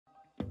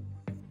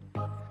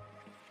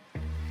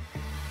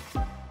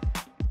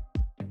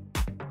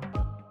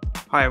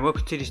Hi and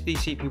welcome to this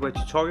DCP web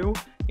tutorial.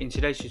 In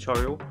today's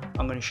tutorial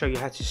I'm going to show you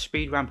how to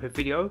speed ramp a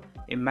video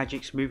in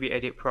Magix Movie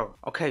Edit Pro.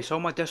 Okay, so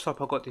on my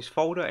desktop I've got this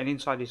folder, and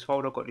inside this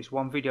folder I've got this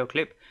one video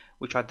clip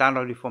which I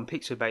downloaded from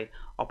Pixabay.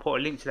 I'll put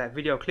a link to that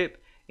video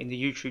clip in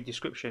the YouTube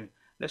description.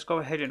 Let's go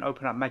ahead and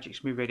open up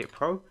Magix Movie Edit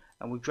Pro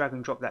and we'll drag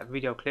and drop that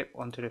video clip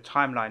onto the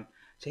timeline.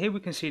 So here we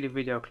can see the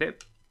video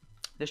clip.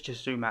 Let's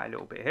just zoom out a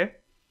little bit here,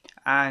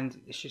 and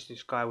it's just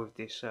this guy with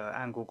this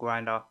angle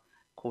grinder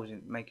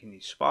making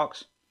these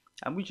sparks.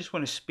 And we just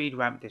want to speed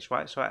ramp this,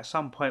 right? So at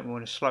some point we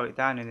want to slow it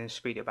down and then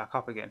speed it back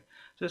up again.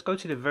 So let's go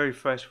to the very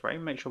first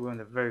frame, make sure we're on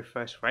the very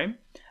first frame,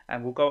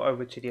 and we'll go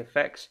over to the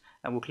effects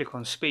and we'll click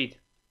on speed.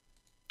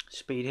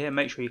 Speed here,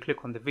 make sure you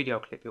click on the video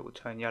clip, it will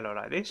turn yellow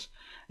like this.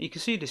 And you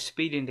can see the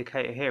speed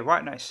indicator here,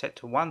 right now it's set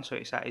to 1, so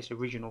it's at its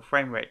original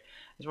frame rate.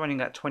 It's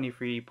running at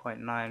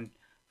 23.9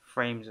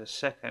 frames a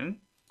second.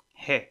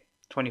 Here,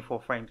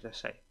 24 frames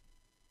let's say.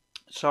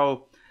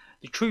 So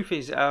the truth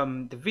is,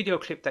 the video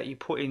clip that you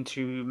put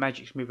into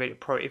Magix Movie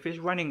Edit Pro, if it's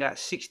running at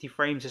 60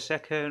 frames a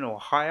second or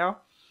higher,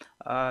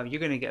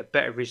 you're going to get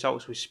better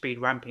results with speed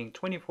ramping.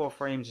 24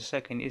 frames a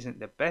second isn't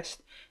the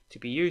best to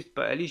be used,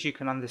 but at least you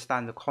can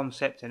understand the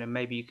concept, and then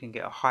maybe you can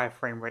get a higher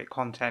frame rate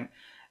content,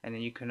 and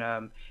then you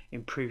can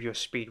improve your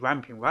speed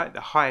ramping, right?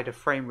 The higher the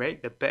frame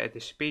rate, the better the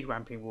speed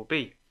ramping will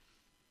be.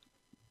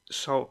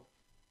 So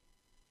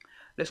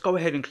let's go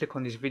ahead and click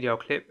on this video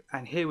clip,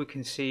 and here we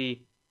can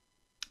see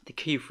the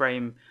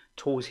keyframe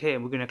tools here.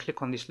 We're going to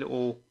click on this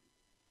little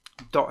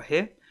dot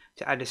here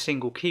to add a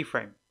single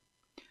keyframe,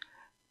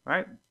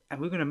 right? And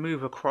we're going to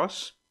move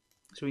across,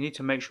 so we need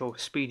to make sure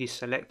speed is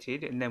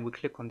selected, and then we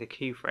click on the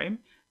keyframe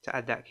to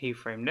add that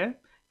keyframe there.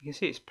 You can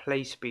see it's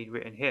play speed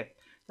written here.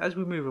 As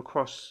we move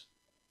across,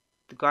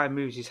 the guy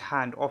moves his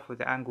hand off of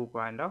the angle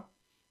grinder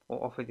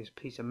or off of this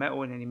piece of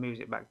metal, and then he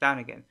moves it back down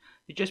again.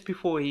 So just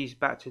before he's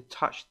about to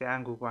touch the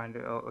angle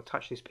grinder or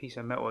touch this piece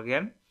of metal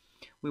again,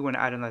 we want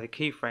to add another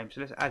keyframe.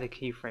 So let's add a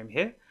keyframe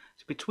here.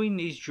 So between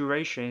these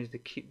durations,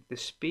 the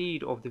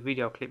speed of the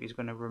video clip is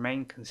going to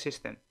remain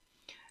consistent.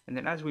 And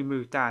then as we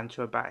move down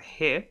to about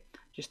here,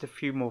 just a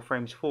few more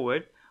frames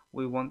forward,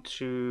 we want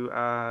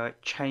to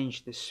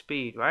change the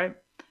speed, right?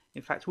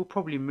 In fact, we'll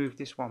probably move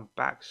this one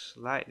back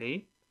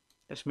slightly.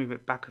 Let's move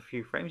it back a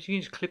few frames. You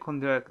can just click on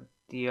the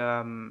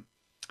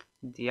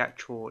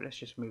actual, let's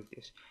just move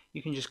this.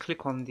 You can just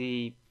click on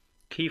the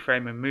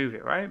keyframe and move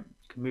it, right?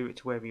 You can move it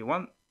to wherever you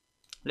want.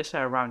 Let's say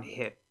around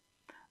here.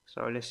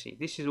 So let's see,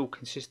 this is all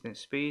consistent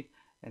speed,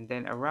 and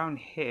then around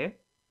here,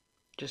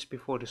 just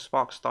before the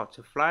sparks start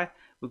to fly,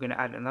 we're going to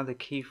add another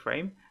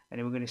keyframe, and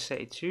then we're going to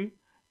set it to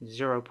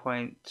 0.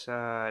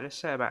 Let's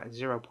say about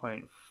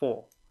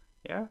 0.4.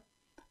 Yeah,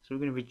 so we're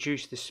going to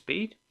reduce the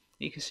speed.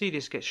 You can see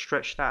this gets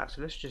stretched out,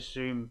 so let's just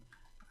zoom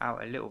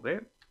out a little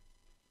bit.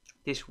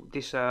 This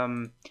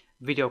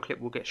video clip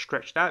will get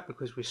stretched out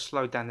because we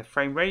slowed down the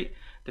frame rate.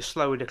 The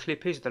slower the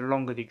clip is, the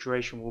longer the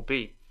duration will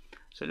be.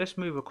 So let's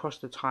move across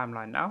the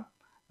timeline now,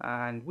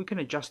 and we can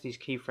adjust these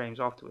keyframes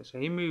afterwards. So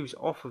he moves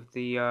off of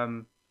the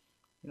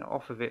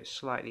off of it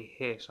slightly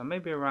here, so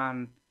maybe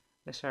around,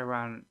 let's say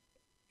around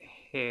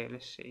here.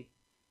 Let's see,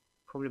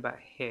 probably about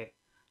here.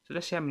 So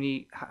let's see how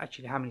many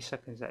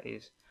seconds that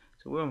is.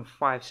 So we're on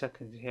 5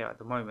 seconds here at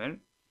the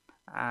moment,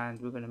 and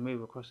we're going to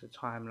move across the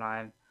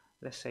timeline,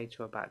 let's say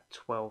to about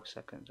 12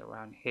 seconds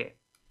around here.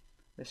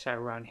 Let's say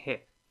around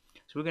here.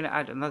 So we're going to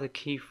add another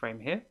keyframe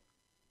here.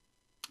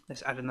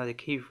 Let's add another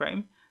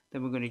keyframe,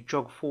 then we're going to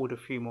jog forward a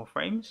few more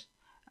frames,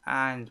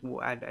 and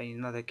we'll add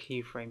another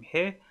keyframe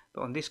here,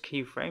 but on this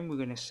keyframe we're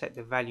going to set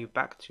the value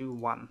back to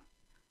 1.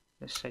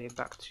 Let's set it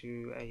back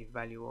to a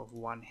value of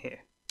 1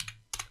 here.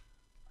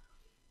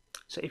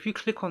 So if you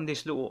click on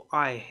this little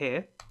eye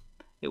here,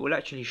 it will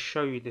actually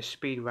show you the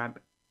speed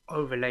ramp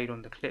overlaid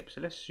on the clip.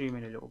 So let's zoom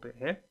in a little bit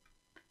here.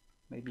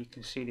 Maybe you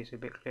can see this a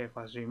bit clear if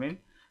I zoom in.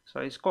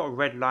 So it's got a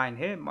red line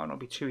here, it might not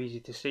be too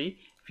easy to see.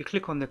 If you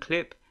click on the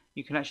clip,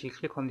 you can actually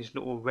click on this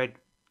little red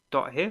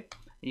dot here, and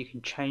you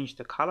can change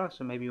the color.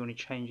 So maybe you want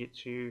to change it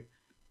to,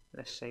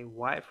 let's say,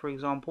 white, for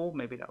example.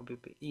 Maybe that will be a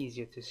bit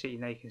easier to see.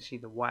 Now you can see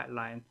the white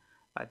line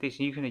like this,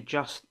 and you can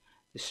adjust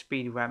the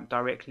speed ramp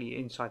directly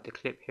inside the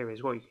clip here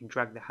as well. You can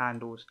drag the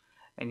handles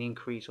and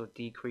increase or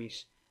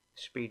decrease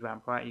the speed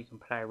ramp, right? You can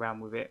play around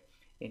with it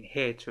in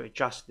here to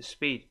adjust the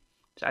speed.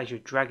 So as you're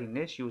dragging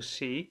this, you'll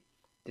see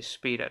the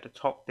speed at the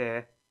top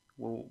there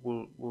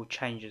will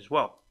change as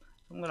well.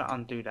 So I'm going to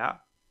undo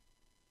that.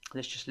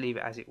 Let's just leave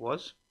it as it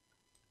was,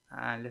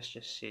 and let's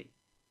just see.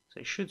 So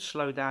it should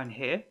slow down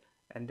here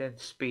and then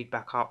speed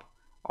back up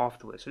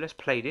afterwards. So let's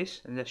play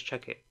this and let's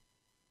check it.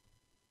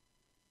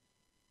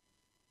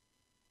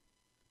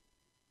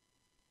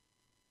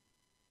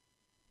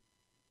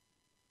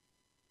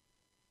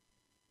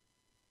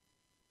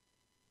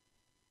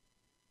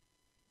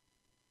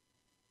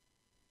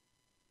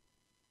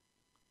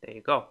 There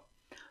you go.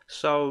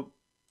 So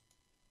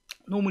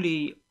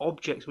normally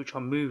objects which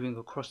are moving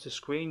across the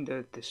screen,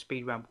 the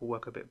speed ramp will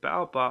work a bit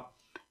better, but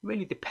it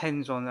really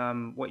depends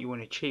on what you want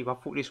to achieve. I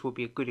thought this would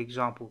be a good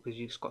example because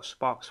you've got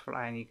sparks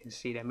flying, you can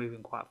see they're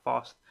moving quite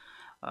fast.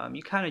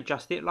 You can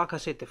adjust it. Like I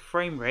said, the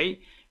frame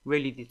rate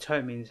really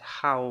determines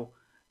how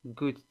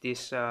good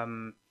this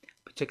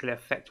particular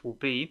effect will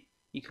be.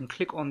 You can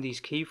click on these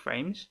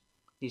keyframes,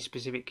 these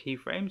specific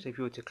keyframes. If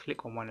you were to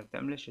click on one of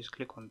them, let's just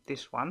click on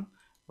this one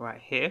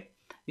right here.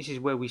 This is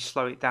where we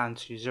slow it down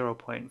to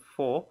 0.4,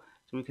 so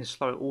we can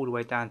slow it all the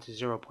way down to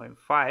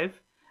 0.5,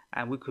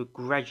 and we could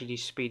gradually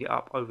speed it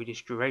up over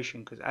this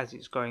duration, because as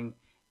it's going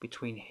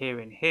between here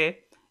and here,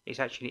 it's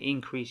actually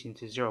increasing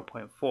to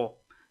 0.4.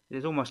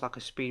 There's almost like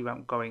a speed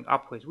ramp going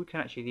upwards. We can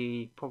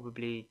actually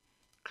probably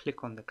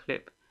click on the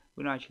clip.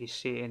 We don't actually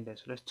see it in there,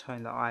 so let's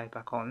turn the eye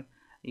back on.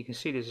 You can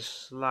see there's a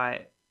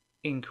slight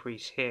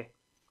increase here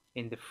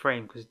in the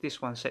frame, because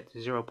this one's set to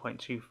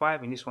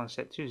 0.25 and this one's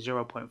set to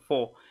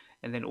 0.4,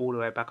 and then all the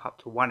way back up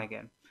to 1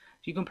 again.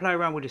 So you can play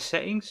around with the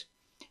settings.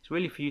 It's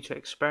really for you to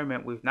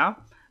experiment with now,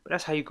 but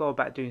that's how you go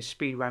about doing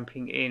speed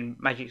ramping in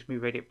Magix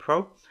Movie Edit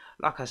Pro.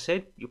 Like I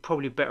said, you're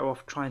probably better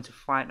off trying to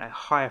find a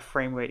higher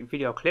frame rate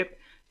video clip.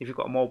 If you've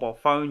got a mobile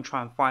phone,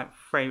 try and find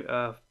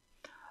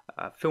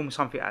film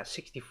something at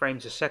 60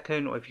 frames a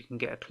second, or if you can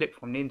get a clip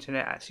from the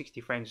internet at 60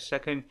 frames a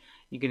second,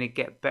 you're going to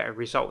get better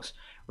results.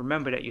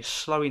 Remember that you're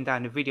slowing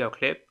down the video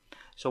clip,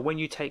 so when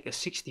you take a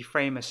 60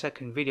 frame a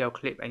second video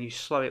clip and you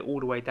slow it all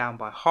the way down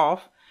by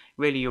half,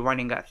 really you're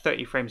running at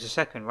 30 frames a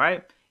second,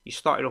 right? You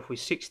started off with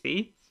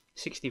 60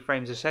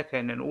 frames a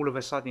second, and all of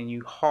a sudden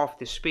you half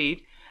the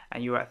speed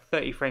and you're at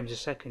 30 frames a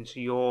second, so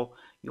your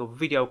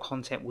video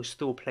content will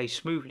still play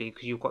smoothly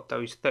because you've got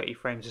those 30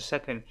 frames a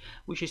second,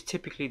 which is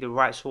typically the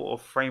right sort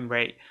of frame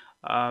rate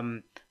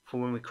for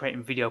when we're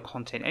creating video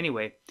content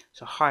anyway.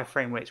 So high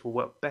frame rates will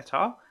work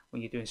better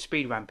when you're doing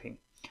speed ramping.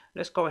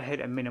 Let's go ahead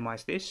and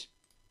minimize this.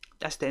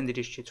 That's the end of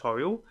this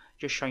tutorial,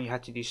 just showing you how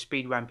to do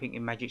speed ramping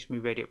in Magix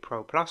Movie Edit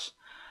Pro Plus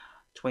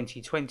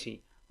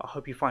 2020. I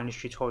hope you find this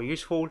tutorial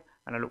useful,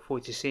 and I look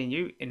forward to seeing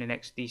you in the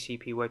next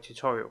DCP Word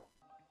tutorial.